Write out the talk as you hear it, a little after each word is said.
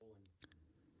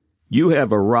You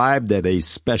have arrived at a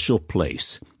special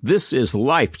place. This is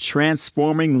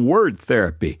life-transforming word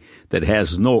therapy that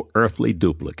has no earthly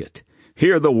duplicate.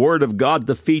 Here the Word of God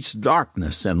defeats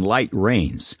darkness and light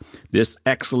reigns. This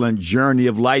excellent journey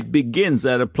of light begins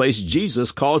at a place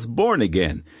Jesus calls born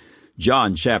again.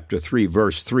 John chapter 3,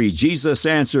 verse 3, Jesus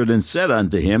answered and said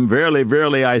unto him, Verily,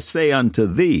 verily, I say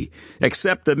unto thee,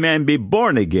 except a man be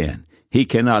born again, he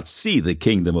cannot see the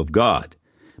kingdom of God.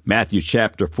 Matthew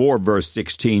chapter 4, verse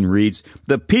 16 reads,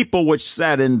 The people which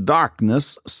sat in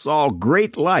darkness saw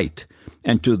great light,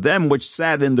 and to them which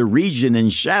sat in the region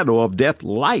and shadow of death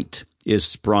light is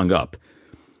sprung up.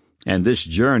 And this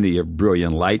journey of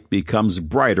brilliant light becomes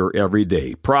brighter every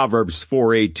day. Proverbs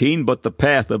 4:18, But the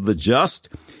path of the just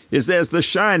is as the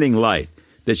shining light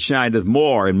that shineth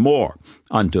more and more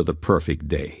unto the perfect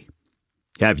day.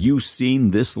 Have you seen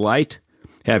this light?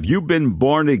 Have you been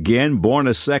born again, born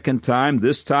a second time,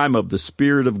 this time of the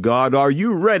Spirit of God? Are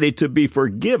you ready to be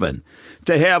forgiven,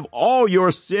 to have all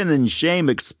your sin and shame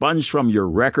expunged from your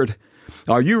record?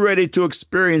 Are you ready to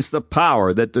experience the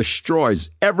power that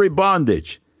destroys every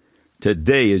bondage?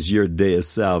 Today is your day of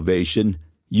salvation,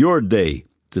 your day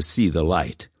to see the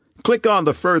light. Click on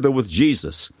the Further with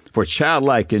Jesus for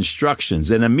childlike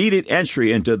instructions and immediate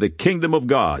entry into the kingdom of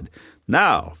God.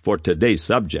 Now for today's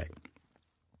subject.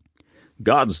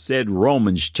 God said,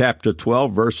 Romans chapter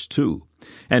 12, verse 2,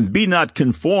 And be not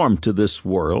conformed to this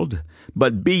world,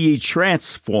 but be ye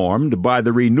transformed by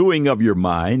the renewing of your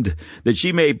mind, that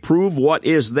ye may prove what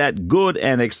is that good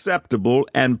and acceptable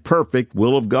and perfect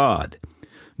will of God.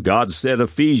 God said,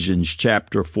 Ephesians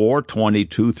chapter 4,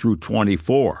 22 through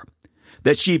 24,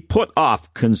 that ye put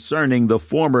off concerning the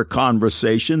former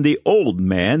conversation the old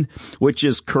man, which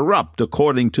is corrupt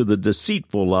according to the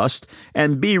deceitful lust,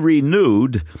 and be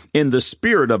renewed in the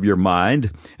spirit of your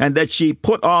mind, and that ye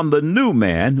put on the new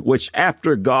man, which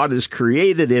after God is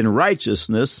created in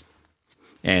righteousness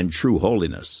and true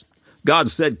holiness. God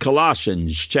said,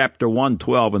 Colossians chapter 1,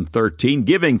 12 and 13,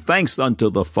 giving thanks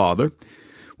unto the Father,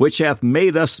 which hath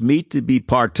made us meet to be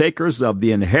partakers of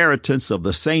the inheritance of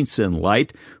the saints in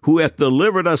light, who hath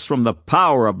delivered us from the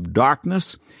power of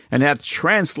darkness, and hath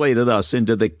translated us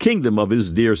into the kingdom of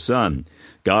his dear Son.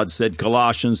 God said,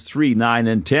 Colossians 3, 9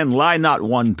 and 10, Lie not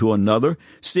one to another,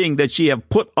 seeing that ye have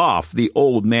put off the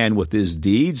old man with his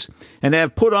deeds, and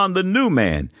have put on the new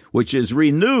man, which is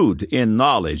renewed in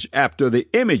knowledge after the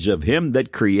image of him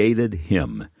that created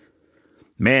him.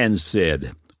 Man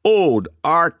said, Old,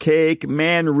 archaic,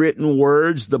 man-written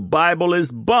words, the Bible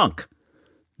is bunk.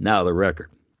 Now the record.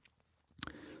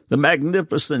 The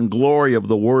magnificent glory of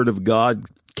the Word of God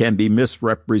can be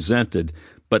misrepresented,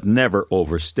 but never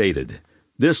overstated.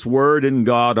 This Word and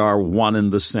God are one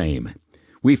and the same.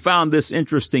 We found this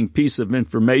interesting piece of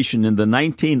information in the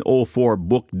 1904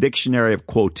 book Dictionary of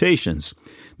Quotations.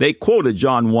 They quoted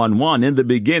John 1:1, In the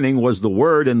beginning was the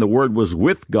Word, and the Word was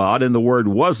with God, and the Word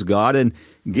was God, and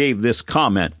gave this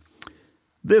comment.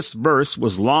 This verse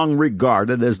was long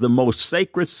regarded as the most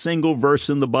sacred single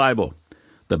verse in the Bible.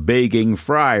 The begging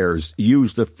friars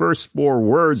used the first 4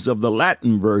 words of the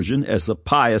Latin version as a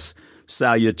pious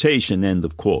salutation, end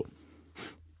of quote.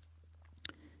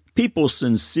 People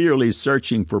sincerely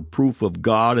searching for proof of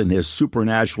God and his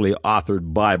supernaturally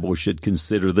authored Bible should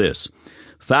consider this.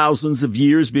 Thousands of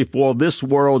years before this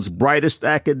world's brightest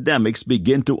academics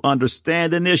begin to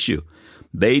understand an issue,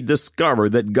 they discover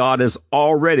that God has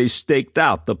already staked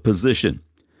out the position.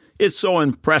 It's so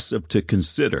impressive to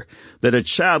consider that a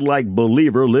childlike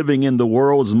believer living in the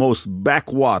world's most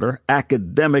backwater,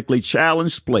 academically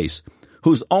challenged place,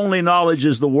 whose only knowledge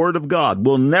is the Word of God,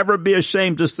 will never be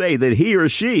ashamed to say that he or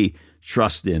she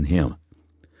trusts in him.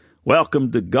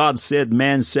 Welcome to God Said,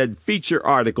 Man Said feature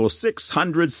article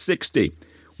 660,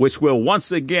 which will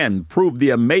once again prove the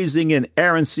amazing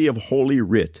inerrancy of Holy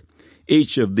Writ.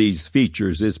 Each of these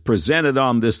features is presented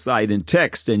on this site in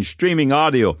text and streaming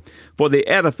audio for the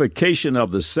edification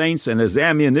of the saints and as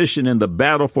ammunition in the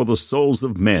battle for the souls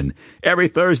of men. Every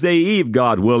Thursday Eve,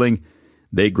 God willing,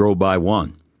 they grow by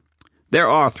one. There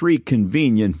are 3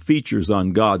 convenient features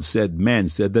on God Said, Man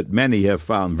Said that many have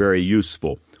found very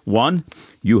useful. 1,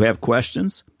 you have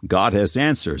questions, God has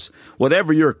answers.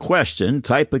 Whatever your question,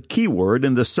 type a keyword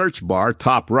in the search bar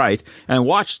top right and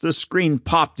watch the screen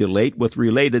populate with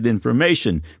related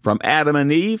information from Adam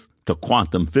and Eve to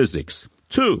quantum physics.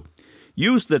 2,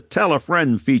 use the Tell a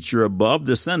Friend feature above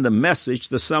to send a message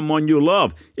to someone you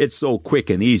love. It's so quick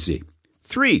and easy.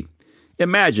 3,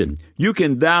 imagine you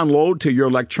can download to your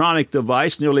electronic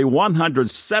device nearly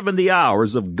 170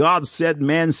 hours of God Said,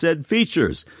 Man Said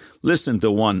features. Listen to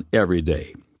one every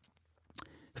day.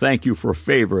 Thank you for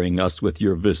favoring us with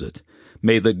your visit.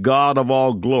 May the God of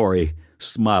all glory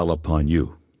smile upon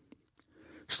you.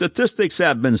 Statistics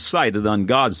have been cited on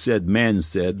God Said, Man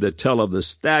Said that tell of the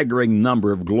staggering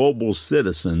number of global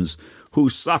citizens who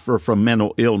suffer from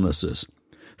mental illnesses.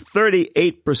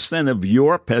 38% of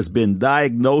Europe has been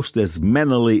diagnosed as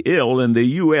mentally ill, and the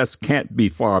U.S. can't be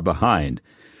far behind.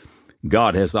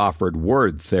 God has offered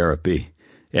word therapy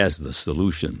as the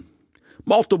solution.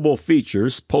 Multiple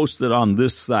features posted on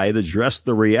this site address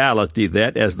the reality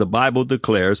that, as the Bible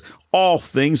declares, all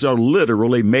things are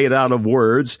literally made out of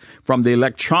words, from the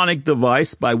electronic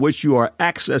device by which you are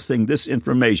accessing this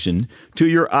information to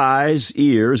your eyes,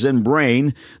 ears, and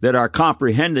brain that are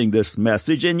comprehending this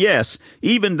message, and yes,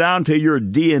 even down to your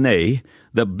DNA,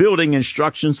 the building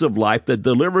instructions of life that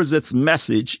delivers its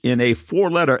message in a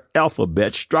 4-letter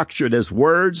alphabet structured as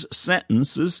words,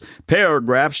 sentences,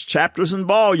 paragraphs, chapters, and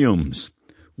volumes.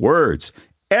 Words.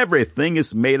 Everything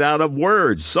is made out of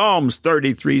words. Psalms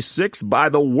 33:6, by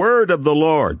the word of the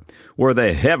Lord were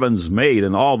the heavens made,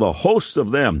 and all the hosts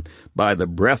of them by the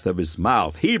breath of his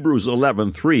mouth. Hebrews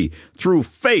 11:3, through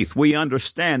faith we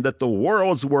understand that the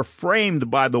worlds were framed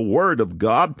by the word of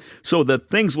God, so that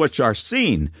things which are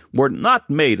seen were not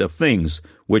made of things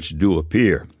which do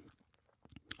appear.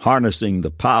 Harnessing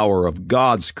the power of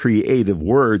God's creative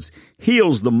words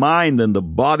heals the mind and the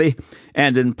body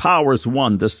and empowers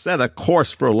one to set a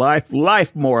course for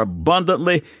life more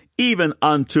abundantly, even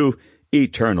unto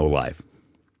eternal life.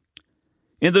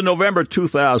 In the November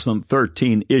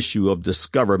 2013 issue of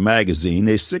Discover magazine,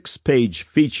 a 6-page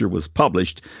feature was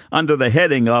published under the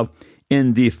heading of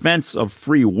In Defense of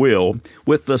Free Will,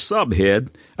 with the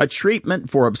subhead, A Treatment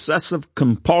for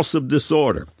Obsessive-Compulsive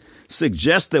Disorder,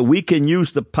 suggests that we can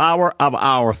use the power of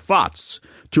our thoughts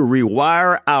to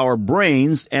rewire our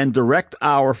brains and direct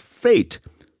our fate.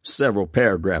 Several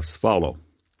paragraphs follow.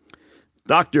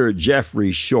 Dr.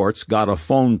 Jeffrey Schwartz got a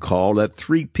phone call at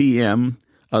 3 p.m.,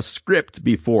 a script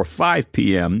before 5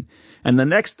 p.m., and the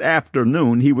next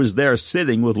afternoon he was there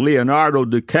sitting with Leonardo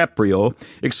DiCaprio,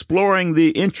 exploring the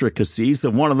intricacies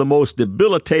of one of the most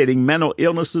debilitating mental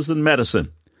illnesses in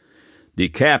medicine.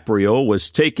 DiCaprio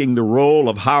was taking the role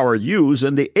of Howard Hughes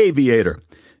in The Aviator,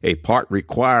 a part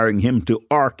requiring him to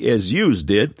arc as Hughes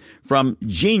did, from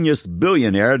genius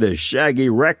billionaire to shaggy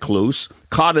recluse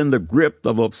caught in the grip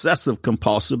of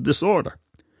obsessive-compulsive disorder.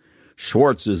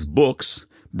 Schwartz's books,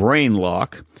 Brain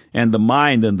Lock and The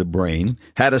Mind and the Brain,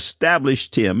 had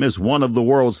established him as one of the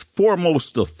world's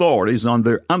foremost authorities on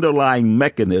the underlying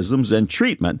mechanisms and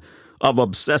treatment of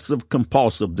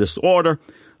obsessive-compulsive disorder,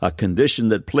 a condition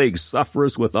that plagues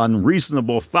sufferers with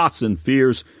unreasonable thoughts and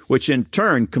fears, which in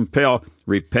turn compel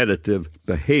repetitive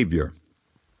behavior.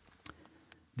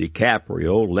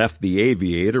 DiCaprio left The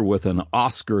Aviator with an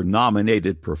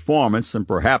Oscar-nominated performance and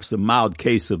perhaps a mild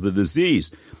case of the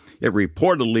disease. It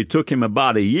reportedly took him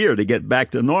about a year to get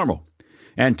back to normal.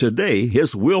 And today,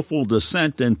 his willful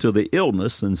descent into the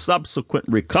illness and subsequent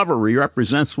recovery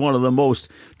represents one of the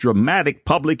most dramatic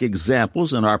public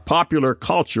examples in our popular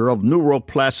culture of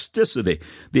neuroplasticity,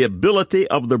 the ability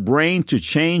of the brain to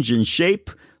change in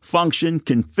shape, function,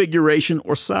 configuration,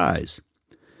 or size.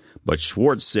 But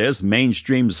Schwartz says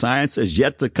mainstream science has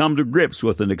yet to come to grips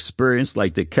with an experience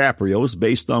like DiCaprio's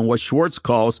based on what Schwartz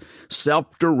calls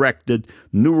self-directed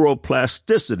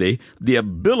neuroplasticity, the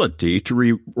ability to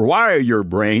rewire your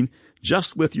brain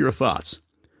just with your thoughts.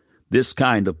 This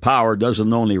kind of power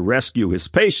doesn't only rescue his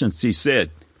patients, he said,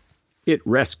 it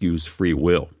rescues free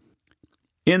will.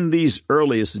 In these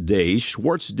earliest days,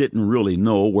 Schwartz didn't really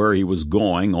know where he was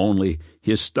going, only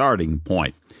his starting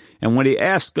point. And when he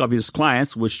asked of his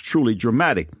clients was truly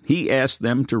dramatic. He asked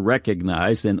them to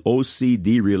recognize an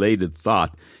OCD-related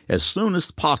thought as soon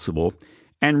as possible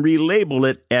and relabel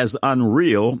it as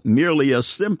unreal, merely a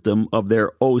symptom of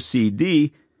their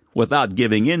OCD, without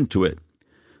giving in to it.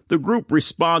 The group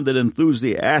responded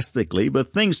enthusiastically,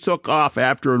 but things took off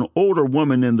after an older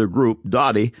woman in the group,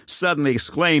 Dottie, suddenly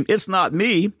exclaimed, "It's not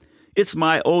me, it's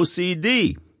my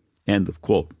OCD." End of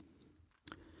quote.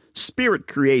 Spirit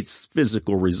creates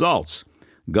physical results.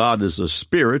 God is a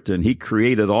spirit, and he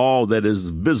created all that is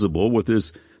visible with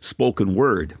his spoken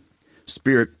word.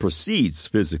 Spirit precedes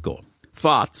physical.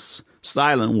 Thoughts,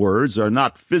 silent words, are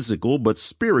not physical but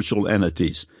spiritual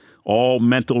entities. All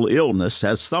mental illness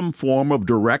has some form of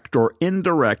direct or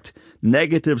indirect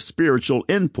negative spiritual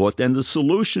input, and the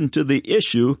solution to the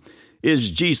issue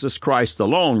is Jesus Christ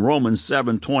alone. Romans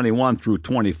 7:21 through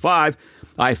 25.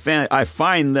 I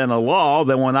find then a law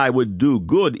that when I would do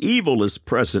good, evil is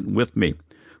present with me.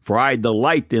 For I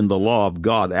delight in the law of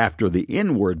God after the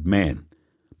inward man.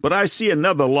 But I see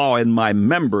another law in my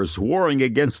members, warring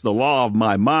against the law of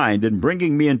my mind and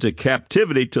bringing me into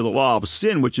captivity to the law of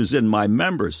sin which is in my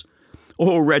members.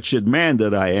 O wretched man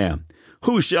that I am!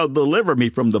 Who shall deliver me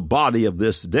from the body of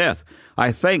this death?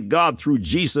 I thank God through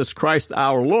Jesus Christ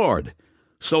our Lord.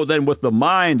 So then with the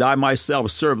mind I myself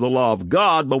serve the law of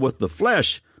God, but with the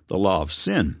flesh the law of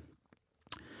sin.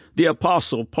 The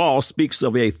Apostle Paul speaks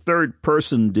of a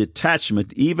third-person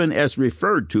detachment, even as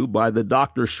referred to by the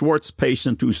Dr. Schwartz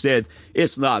patient who said,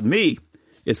 "It's not me,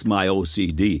 it's my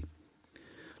OCD."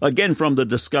 Again from the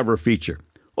Discover feature.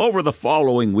 Over the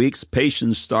following weeks,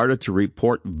 patients started to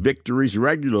report victories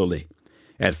regularly.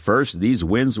 At first, these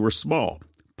wins were small.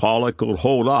 Paula could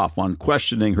hold off on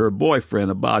questioning her boyfriend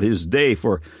about his day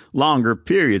for longer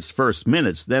periods, first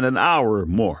minutes, then an hour or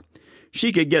more.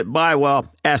 She could get by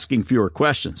while asking fewer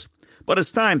questions. But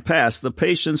as time passed, the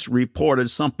patients reported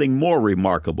something more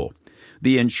remarkable.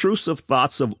 The intrusive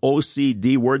thoughts of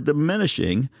OCD were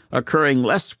diminishing, occurring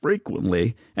less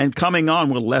frequently, and coming on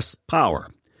with less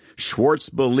power. Schwartz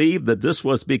believed that this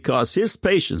was because his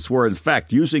patients were in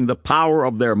fact using the power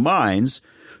of their minds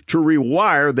to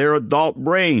rewire their adult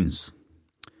brains.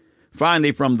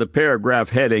 Finally, from the paragraph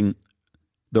heading,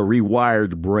 The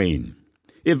Rewired Brain.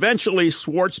 Eventually,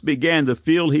 Schwartz began to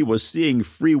feel he was seeing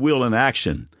free will in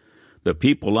action, the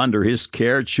people under his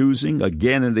care choosing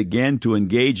again and again to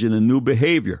engage in a new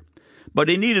behavior. But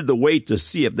he needed to wait to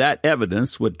see if that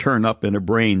evidence would turn up in a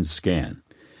brain scan.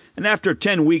 And after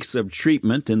 10 weeks of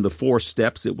treatment in the 4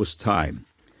 steps, it was time.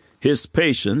 His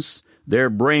patients, their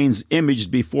brains imaged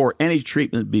before any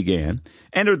treatment began,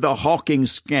 entered the Hawking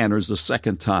scanners a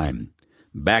second time.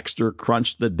 Baxter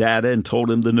crunched the data and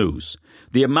told him the news.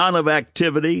 The amount of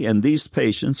activity in these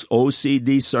patients'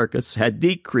 OCD circuits had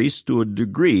decreased to a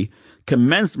degree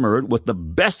commensurate with the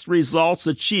best results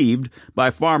achieved by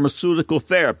pharmaceutical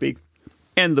therapy.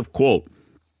 End of quote.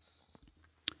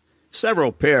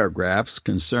 Several paragraphs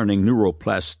concerning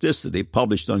neuroplasticity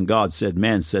published on God Said,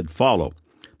 Man Said follow.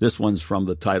 This one's from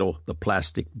the title, The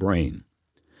Plastic Brain.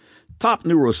 Top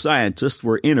neuroscientists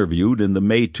were interviewed in the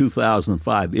May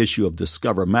 2005 issue of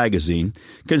Discover magazine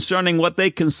concerning what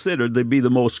they considered to be the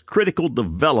most critical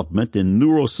development in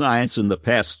neuroscience in the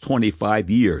past 25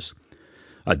 years.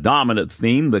 A dominant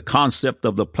theme, the concept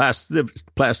of the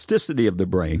plasticity of the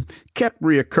brain, kept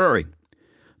reoccurring.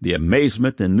 The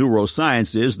amazement in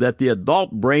neuroscience is that the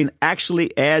adult brain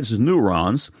actually adds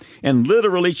neurons and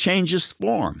literally changes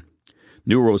form.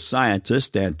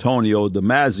 Neuroscientist Antonio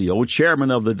Damasio,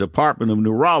 chairman of the Department of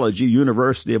Neurology,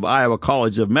 University of Iowa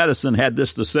College of Medicine, had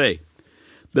this to say: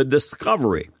 "The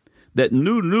discovery that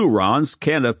new neurons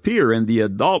can appear in the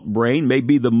adult brain may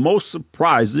be the most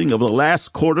surprising of the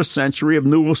last quarter century of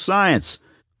neuroscience.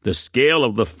 The scale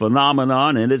of the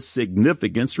phenomenon and its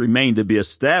significance remain to be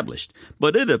established,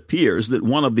 but it appears that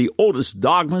one of the oldest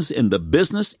dogmas in the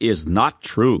business is not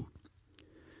true."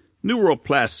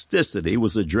 Neuroplasticity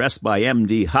was addressed by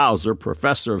M.D. Hauser,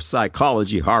 professor of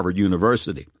psychology, Harvard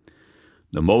University.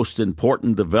 The most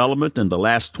important development in the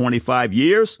last 25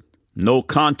 years? No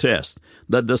contest.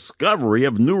 The discovery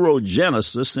of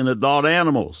neurogenesis in adult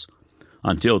animals.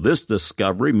 Until this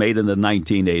discovery, made in the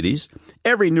 1980s,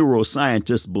 every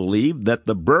neuroscientist believed that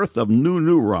the birth of new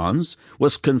neurons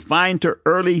was confined to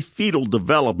early fetal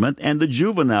development and the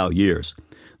juvenile years.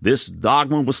 This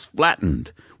dogma was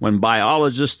flattened when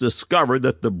biologists discovered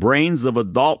that the brains of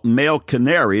adult male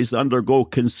canaries undergo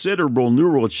considerable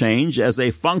neural change as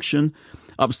a function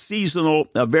of seasonal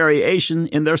variation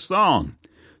in their song.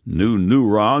 New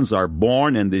neurons are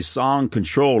born in the song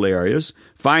control areas,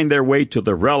 find their way to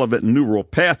the relevant neural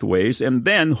pathways, and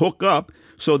then hook up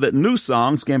so that new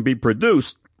songs can be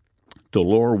produced to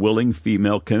lure willing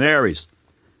female canaries.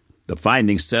 The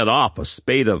findings set off a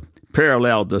spate of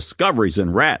parallel discoveries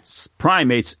in rats,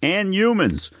 primates, and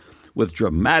humans, with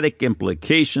dramatic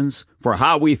implications for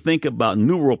how we think about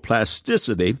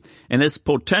neuroplasticity and its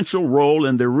potential role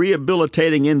in the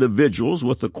rehabilitating individuals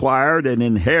with acquired and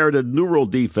inherited neural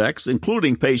defects,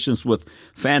 including patients with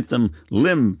phantom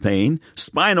limb pain,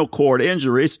 spinal cord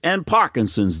injuries, and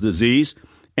Parkinson's disease.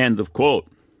 End of quote.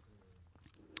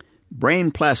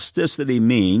 Brain plasticity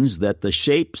means that the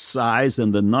shape, size,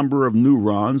 and the number of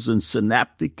neurons and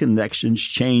synaptic connections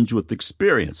change with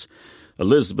experience.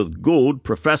 Elizabeth Gould,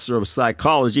 professor of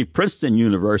psychology, Princeton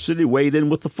University, weighed in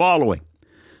with the following: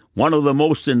 "One of the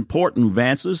most important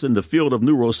advances in the field of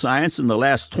neuroscience in the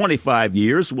last 25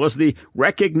 years was the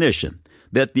recognition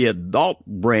that the adult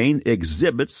brain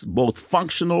exhibits both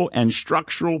functional and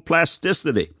structural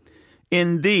plasticity.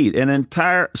 Indeed, an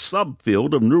entire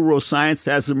subfield of neuroscience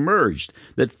has emerged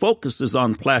that focuses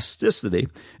on plasticity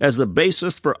as a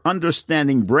basis for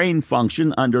understanding brain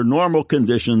function under normal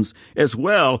conditions as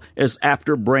well as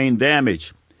after brain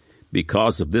damage.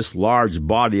 Because of this large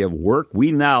body of work,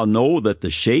 we now know that the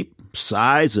shape,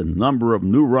 size and number of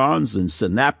neurons and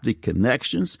synaptic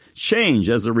connections change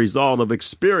as a result of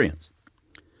experience.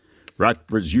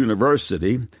 Rutgers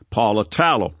University, Paula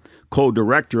Tallow,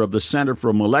 co-director of the Center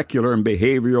for Molecular and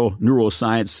Behavioral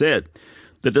Neuroscience, said,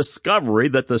 "The discovery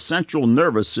that the central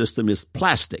nervous system is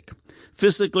plastic,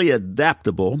 physically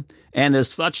adaptable, and as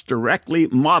such directly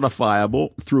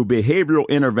modifiable through behavioral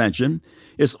intervention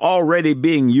is already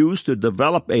being used to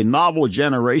develop a novel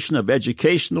generation of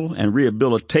educational and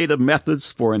rehabilitative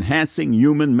methods for enhancing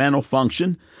human mental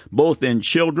function, both in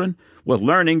children with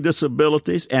learning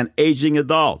disabilities and aging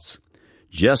adults.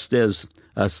 Just as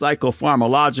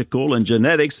psychopharmacological and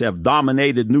genetics have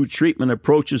dominated new treatment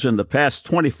approaches in the past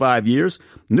 25 years,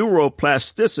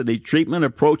 neuroplasticity treatment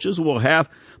approaches will have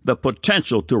the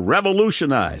potential to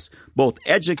revolutionize both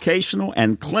educational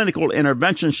and clinical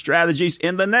intervention strategies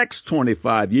in the next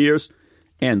 25 years."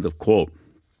 End of quote.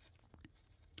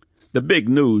 The big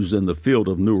news in the field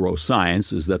of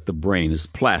neuroscience is that the brain is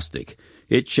plastic.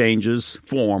 It changes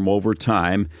form over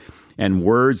time, and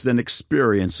words and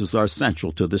experiences are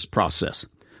central to this process.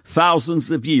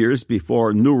 Thousands of years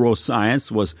before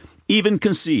neuroscience was even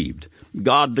conceived,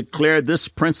 God declared this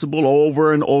principle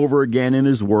over and over again in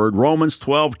His Word, Romans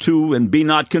 12:2, "And be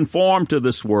not conformed to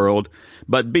this world,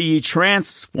 but be ye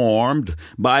transformed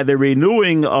by the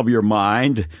renewing of your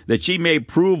mind, that ye may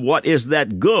prove what is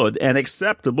that good and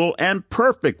acceptable and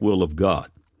perfect will of God."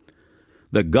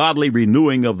 The godly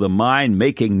renewing of the mind,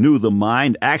 making new the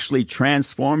mind, actually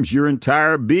transforms your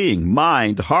entire being,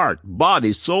 mind, heart,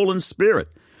 body, soul, and spirit.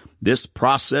 This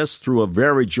process, through a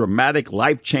very dramatic,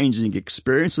 life-changing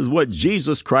experience, is what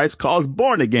Jesus Christ calls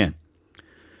born again.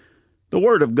 The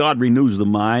Word of God renews the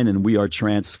mind, and we are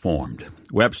transformed.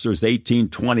 Webster's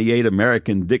 1828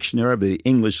 American Dictionary of the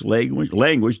English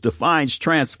language defines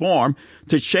transform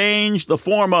to change the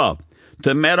form of,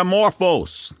 to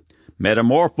metamorphose.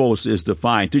 Metamorphose is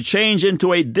defined to change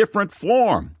into a different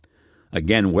form.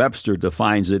 Again, Webster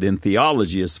defines it in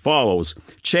theology as follows: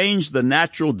 change the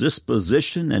natural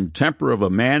disposition and temper of a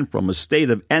man from a state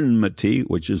of enmity,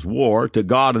 which is war, to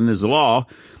God and His law,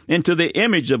 into the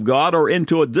image of God, or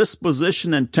into a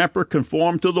disposition and temper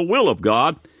conformed to the will of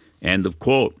God. End of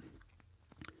quote.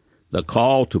 The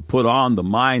call to put on the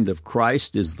mind of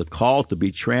Christ is the call to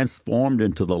be transformed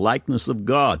into the likeness of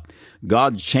God.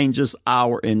 God changes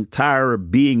our entire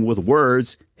being with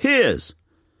words, His.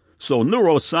 So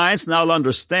neuroscience now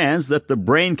understands that the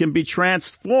brain can be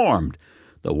transformed.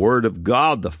 The Word of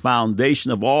God, the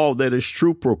foundation of all that is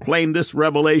true, proclaimed this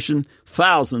revelation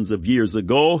thousands of years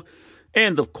ago.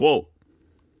 End of quote.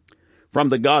 From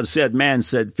the God Said, Man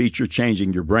Said feature,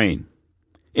 Changing Your Brain.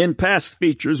 In past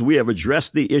features, we have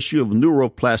addressed the issue of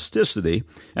neuroplasticity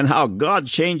and how God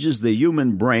changes the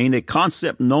human brain, a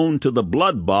concept known to the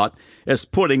blood-bought as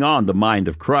putting on the mind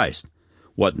of Christ.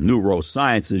 What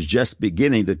neuroscience is just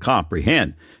beginning to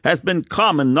comprehend has been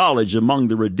common knowledge among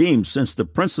the redeemed since the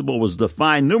principle was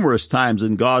defined numerous times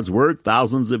in God's Word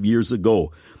thousands of years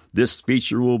ago. This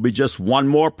feature will be just one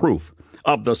more proof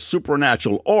of the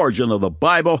supernatural origin of the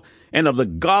Bible and of the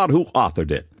God who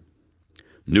authored it.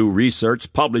 New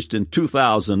research published in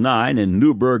 2009 in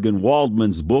Newberg and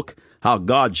Waldman's book, How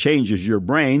God Changes Your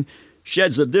Brain,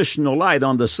 sheds additional light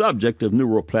on the subject of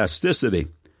neuroplasticity.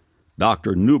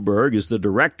 Dr. Newberg is the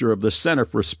director of the Center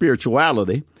for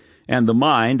Spirituality and the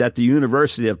Mind at the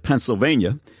University of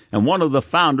Pennsylvania and one of the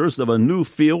founders of a new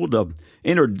field of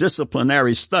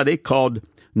interdisciplinary study called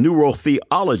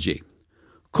neurotheology.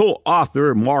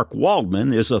 Co-author Mark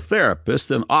Waldman is a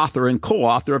therapist and author and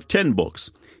co-author of 10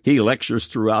 books. He lectures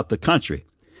throughout the country.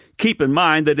 Keep in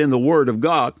mind that in the Word of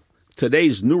God,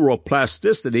 today's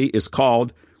neuroplasticity is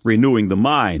called renewing the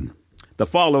mind. The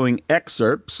following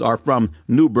excerpts are from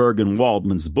Newberg and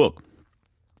Waldman's book.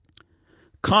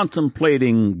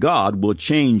 Contemplating God will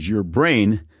change your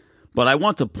brain, but I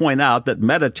want to point out that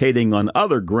meditating on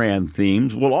other grand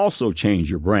themes will also change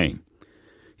your brain.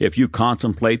 If you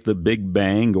contemplate the Big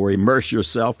Bang or immerse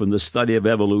yourself in the study of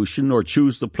evolution or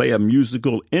choose to play a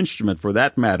musical instrument for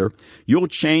that matter, you'll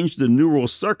change the neural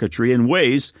circuitry in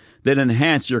ways that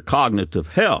enhance your cognitive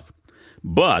health.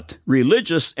 But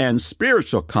religious and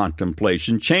spiritual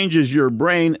contemplation changes your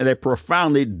brain in a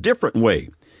profoundly different way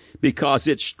because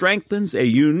it strengthens a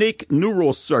unique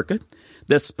neural circuit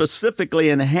that specifically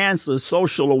enhances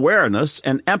social awareness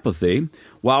and empathy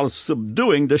while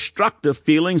subduing destructive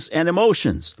feelings and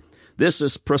emotions. This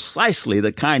is precisely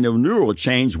the kind of neural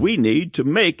change we need to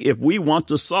make if we want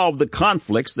to solve the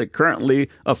conflicts that currently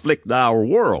afflict our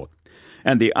world.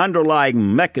 And the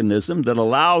underlying mechanism that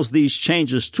allows these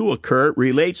changes to occur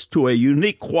relates to a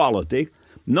unique quality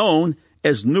known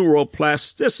as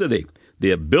neuroplasticity.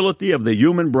 the ability of the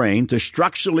human brain to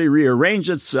structurally rearrange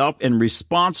itself in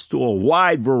response to a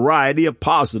wide variety of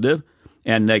positive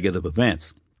and negative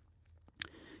events.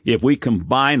 If we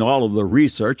combine all of the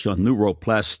research on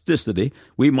neuroplasticity,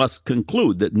 we must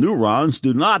conclude that neurons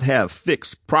do not have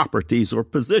fixed properties or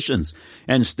positions.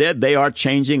 Instead, they are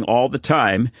changing all the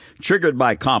time, triggered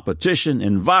by competition,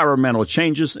 environmental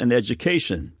changes, and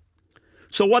education.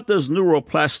 So what does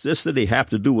neuroplasticity have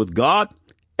to do with God?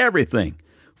 Everything.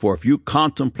 For if you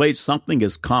contemplate something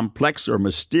as complex or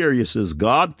mysterious as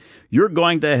God, you're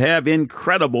going to have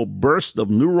incredible bursts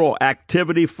of neural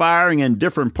activity firing in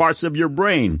different parts of your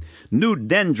brain. New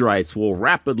dendrites will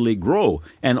rapidly grow,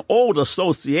 and old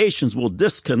associations will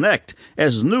disconnect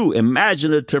as new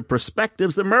imaginative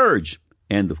perspectives emerge.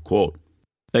 End of quote.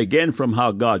 Again, from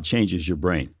How God Changes Your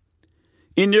Brain.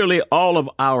 In nearly all of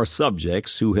our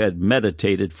subjects who had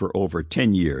meditated for over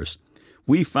 10 years,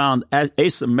 we found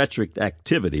asymmetric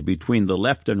activity between the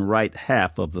left and right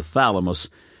half of the thalamus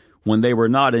when they were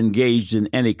not engaged in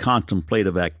any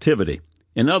contemplative activity.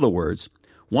 In other words,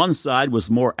 one side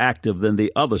was more active than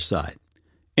the other side.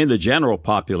 In the general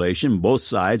population, both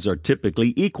sides are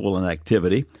typically equal in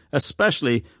activity,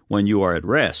 especially when you are at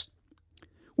rest.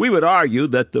 We would argue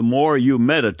that the more you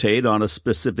meditate on a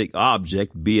specific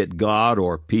object, be it God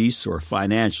or peace or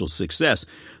financial success,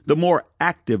 the more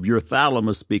active your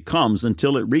thalamus becomes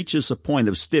until it reaches a point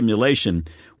of stimulation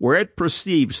where it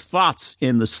perceives thoughts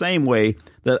in the same way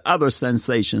that other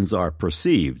sensations are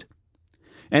perceived.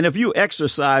 And if you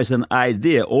exercise an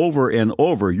idea over and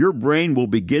over, your brain will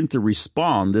begin to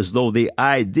respond as though the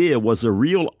idea was a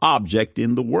real object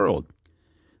in the world.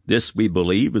 This, we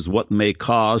believe, is what may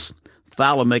cause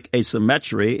thalamic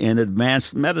asymmetry in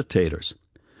advanced meditators.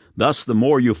 Thus, the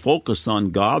more you focus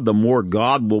on God, the more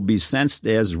God will be sensed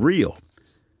as real.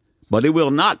 But it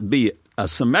will not be a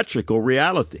symmetrical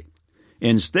reality.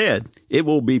 Instead, it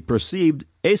will be perceived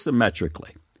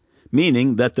asymmetrically,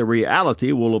 meaning that the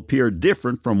reality will appear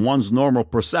different from one's normal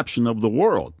perception of the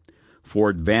world. For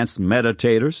advanced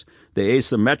meditators, the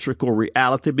asymmetrical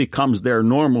reality becomes their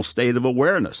normal state of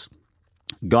awareness.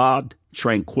 God,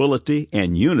 tranquility,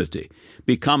 and unity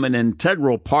become an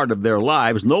integral part of their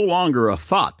lives, no longer a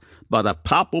thought, but a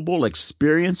palpable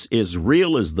experience as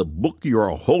real as the book you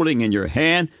are holding in your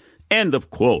hand. End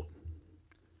of quote.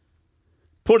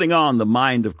 Putting on the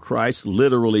mind of Christ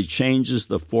literally changes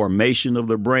the formation of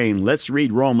the brain. Let's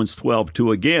read Romans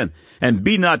 12:2 again. And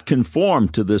be not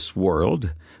conformed to this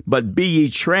world, but be ye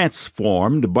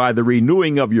transformed by the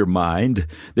renewing of your mind,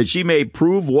 that ye may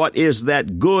prove what is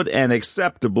that good and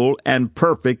acceptable and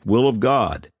perfect will of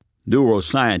God.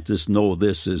 Neuroscientists know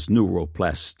this as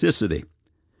neuroplasticity.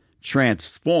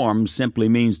 Transform simply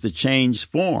means to change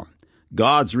form.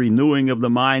 God's renewing of the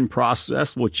mind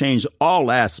process will change all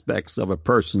aspects of a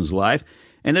person's life,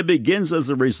 and it begins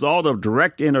as a result of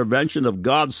direct intervention of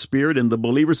God's Spirit in the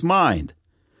believer's mind.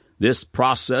 This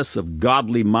process of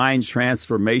godly mind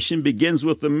transformation begins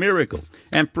with a miracle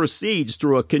and proceeds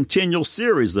through a continual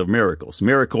series of miracles.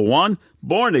 Miracle 1,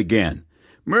 born again.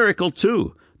 Miracle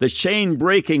 2, the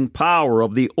chain-breaking power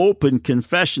of the open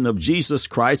confession of Jesus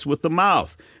Christ with the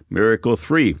mouth. Miracle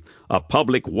 3, a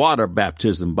public water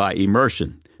baptism by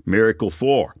immersion. Miracle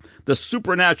 4, the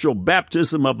supernatural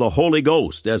baptism of the Holy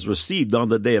Ghost as received on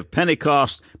the day of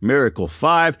Pentecost. Miracle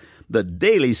 5, the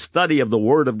daily study of the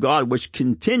Word of God, which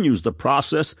continues the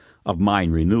process of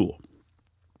mind renewal.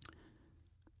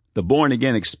 The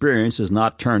born-again experience is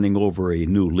not turning over a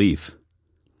new leaf.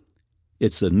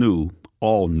 It's a new,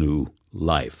 all-new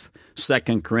life.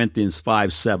 2 Corinthians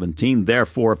 5:17,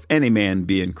 therefore, if any man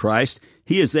be in Christ,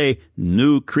 he is a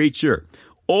new creature.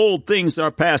 Old things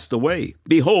are passed away.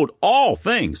 Behold, all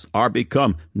things are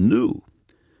become new.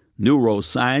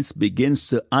 Neuroscience begins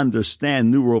to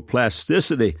understand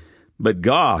neuroplasticity, but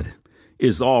God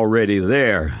is already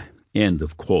there. End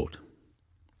of quote.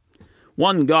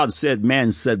 One God Said,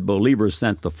 Man Said believer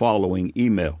sent the following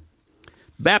email.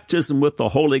 Baptism with the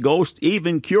Holy Ghost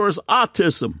even cures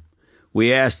autism.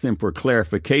 We asked him for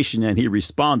clarification, and he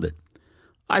responded,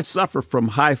 I suffer from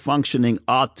high-functioning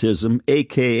autism,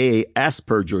 a.k.a.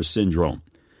 Asperger's syndrome.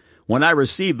 When I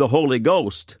received the Holy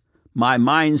Ghost, my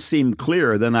mind seemed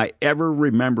clearer than I ever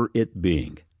remember it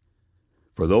being.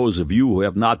 For those of you who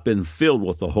have not been filled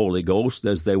with the Holy Ghost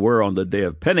as they were on the day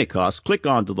of Pentecost, click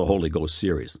on to the Holy Ghost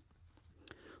series.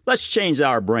 Let's change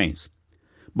our brains.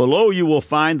 Below you will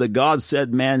find the God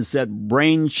Said, Man Said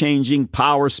brain-changing,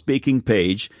 power-speaking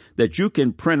page that you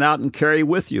can print out and carry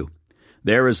with you.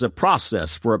 There is a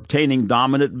process for obtaining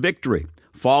dominant victory.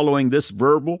 Following this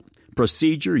verbal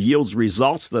procedure yields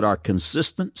results that are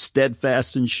consistent,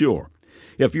 steadfast, and sure.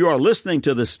 If you are listening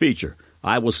to this feature,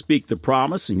 I will speak the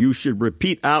promise, and you should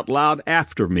repeat out loud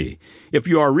after me. If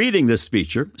you are reading this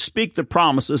feature, speak the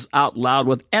promises out loud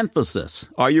with emphasis.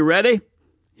 Are you ready?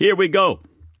 Here we go.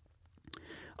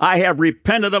 I have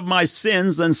repented of my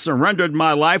sins and surrendered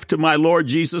my life to my Lord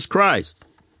Jesus Christ.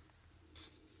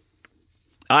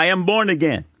 I am born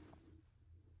again.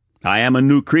 I am a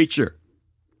new creature.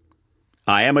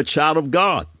 I am a child of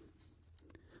God.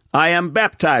 I am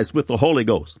baptized with the Holy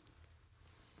Ghost.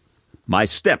 My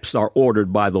steps are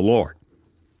ordered by the Lord.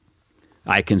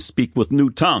 I can speak with new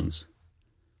tongues.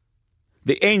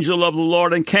 The angel of the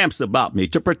Lord encamps about me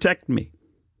to protect me.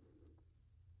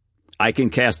 I can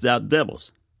cast out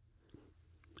devils.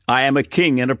 I am a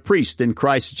king and a priest in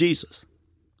Christ Jesus.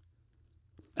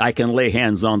 I can lay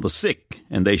hands on the sick,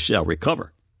 and they shall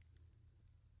recover.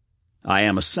 I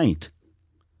am a saint.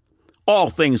 All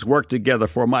things work together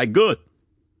for my good.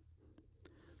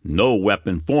 No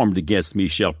weapon formed against me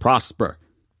shall prosper.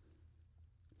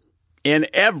 In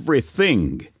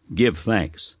everything give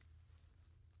thanks.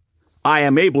 I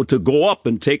am able to go up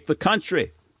and take the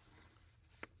country.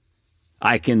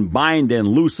 I can bind and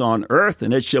loose on earth,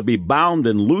 and it shall be bound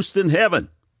and loosed in heaven.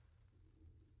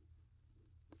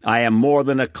 I am more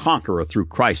than a conqueror through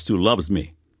Christ who loves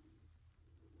me.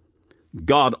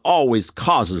 God always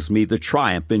causes me to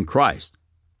triumph in Christ.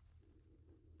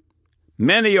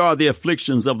 Many are the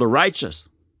afflictions of the righteous,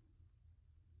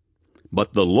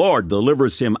 but the Lord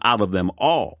delivers him out of them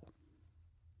all.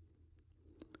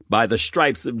 By the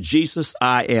stripes of Jesus,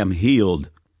 I am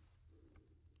healed.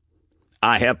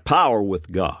 I have power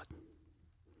with God.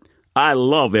 I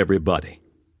love everybody.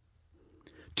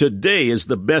 Today is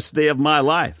the best day of my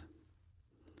life.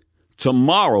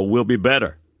 Tomorrow will be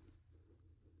better.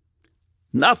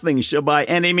 Nothing shall by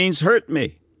any means hurt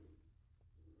me.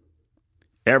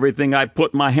 Everything I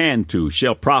put my hand to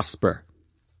shall prosper.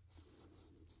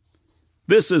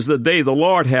 This is the day the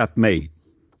Lord hath made.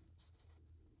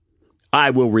 I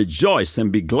will rejoice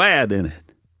and be glad in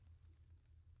it.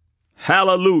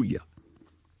 Hallelujah.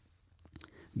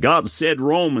 God said,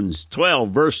 Romans 12,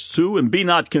 verse 2, and be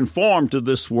not conformed to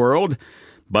this world,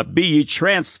 but be ye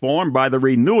transformed by the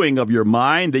renewing of your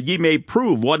mind, that ye may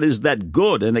prove what is that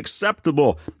good and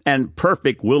acceptable and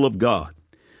perfect will of God.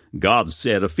 God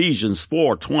said, Ephesians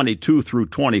 4:22 through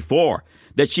 24,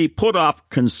 that ye put off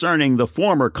concerning the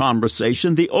former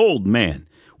conversation the old man,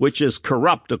 which is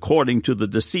corrupt according to the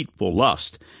deceitful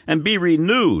lust, and be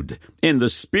renewed in the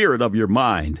spirit of your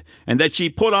mind, and that ye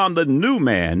put on the new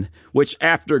man, which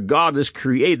after God is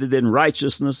created in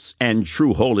righteousness and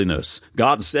true holiness.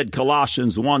 God said,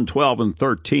 Colossians 1:12 and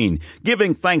 13,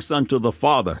 giving thanks unto the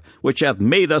Father, which hath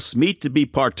made us meet to be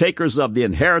partakers of the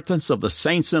inheritance of the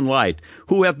saints in light,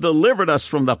 who hath delivered us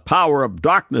from the power of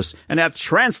darkness, and hath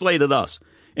translated us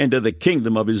into the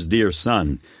kingdom of his dear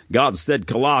Son. God said,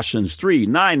 Colossians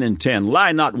 3:9 and 10,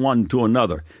 lie not one to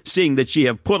another, seeing that ye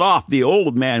have put off the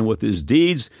old man with his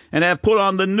deeds, and have put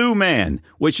on the new man,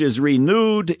 which is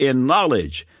renewed in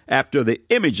knowledge, after the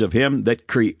image of him that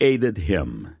created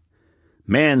him.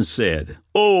 Man said,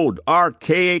 old,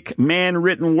 archaic,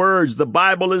 man-written words, the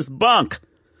Bible is bunk.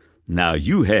 Now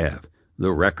you have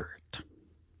the record.